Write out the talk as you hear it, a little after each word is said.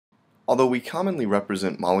Although we commonly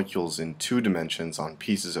represent molecules in two dimensions on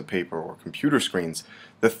pieces of paper or computer screens,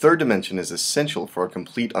 the third dimension is essential for a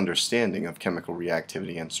complete understanding of chemical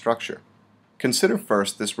reactivity and structure. Consider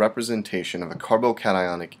first this representation of a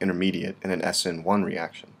carbocationic intermediate in an SN1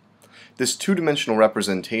 reaction. This two-dimensional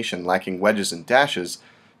representation, lacking wedges and dashes,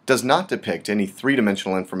 does not depict any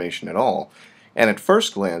three-dimensional information at all, and at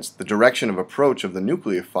first glance, the direction of approach of the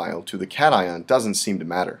nucleophile to the cation doesn't seem to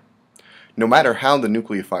matter. No matter how the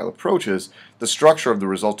nucleophile approaches, the structure of the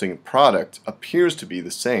resulting product appears to be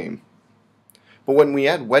the same. But when we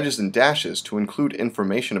add wedges and dashes to include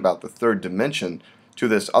information about the third dimension to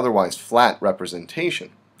this otherwise flat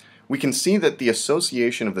representation, we can see that the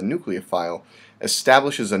association of the nucleophile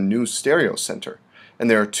establishes a new stereocenter, and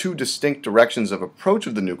there are two distinct directions of approach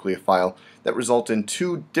of the nucleophile that result in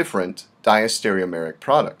two different diastereomeric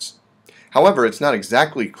products. However, it's not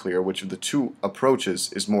exactly clear which of the two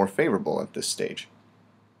approaches is more favorable at this stage.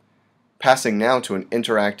 Passing now to an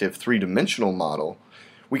interactive three-dimensional model,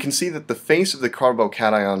 we can see that the face of the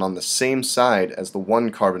carbocation on the same side as the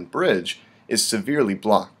one-carbon bridge is severely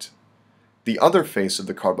blocked. The other face of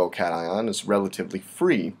the carbocation is relatively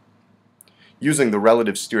free. Using the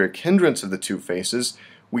relative steric hindrance of the two faces,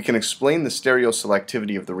 we can explain the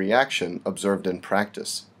stereoselectivity of the reaction observed in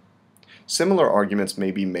practice. Similar arguments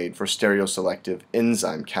may be made for stereoselective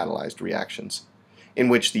enzyme-catalyzed reactions, in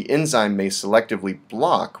which the enzyme may selectively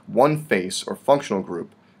block one face or functional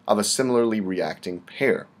group of a similarly reacting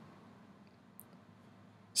pair.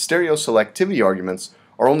 Stereoselectivity arguments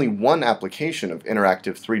are only one application of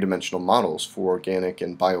interactive three-dimensional models for organic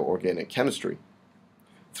and bioorganic chemistry.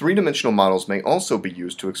 Three-dimensional models may also be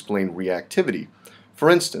used to explain reactivity, for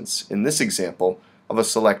instance, in this example of a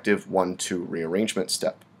selective 1,2 rearrangement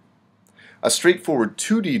step. A straightforward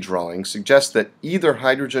 2D drawing suggests that either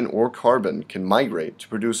hydrogen or carbon can migrate to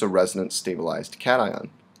produce a resonance stabilized cation.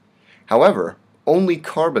 However, only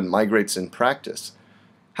carbon migrates in practice.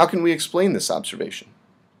 How can we explain this observation?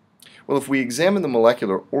 Well, if we examine the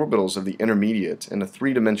molecular orbitals of the intermediate in a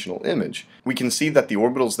three-dimensional image, we can see that the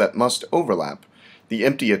orbitals that must overlap, the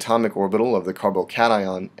empty atomic orbital of the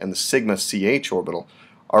carbocation and the sigma CH orbital,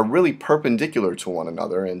 are really perpendicular to one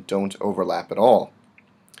another and don't overlap at all.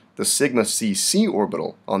 The sigma CC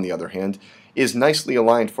orbital, on the other hand, is nicely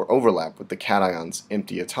aligned for overlap with the cation's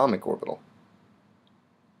empty atomic orbital.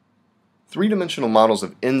 Three-dimensional models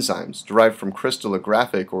of enzymes derived from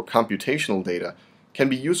crystallographic or computational data can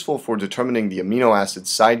be useful for determining the amino acid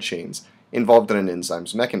side chains involved in an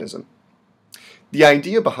enzyme's mechanism. The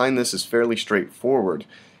idea behind this is fairly straightforward.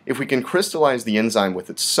 If we can crystallize the enzyme with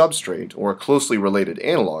its substrate, or a closely related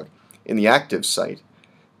analog, in the active site,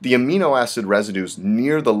 the amino acid residues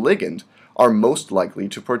near the ligand are most likely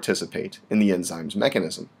to participate in the enzyme's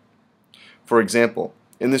mechanism. For example,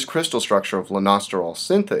 in this crystal structure of lanosterol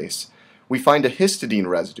synthase, we find a histidine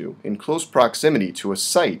residue in close proximity to a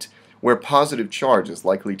site where positive charge is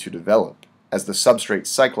likely to develop as the substrate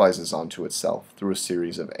cyclizes onto itself through a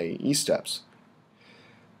series of AE steps.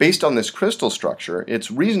 Based on this crystal structure, it's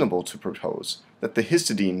reasonable to propose that the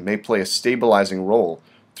histidine may play a stabilizing role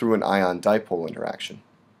through an ion-dipole interaction.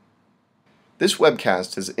 This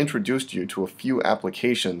webcast has introduced you to a few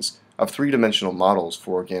applications of three-dimensional models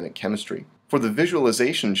for organic chemistry. For the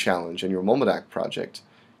visualization challenge in your MOMADAC project,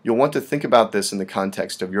 you'll want to think about this in the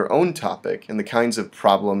context of your own topic and the kinds of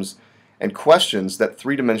problems and questions that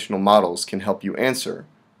three-dimensional models can help you answer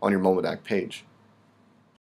on your MOMADAC page.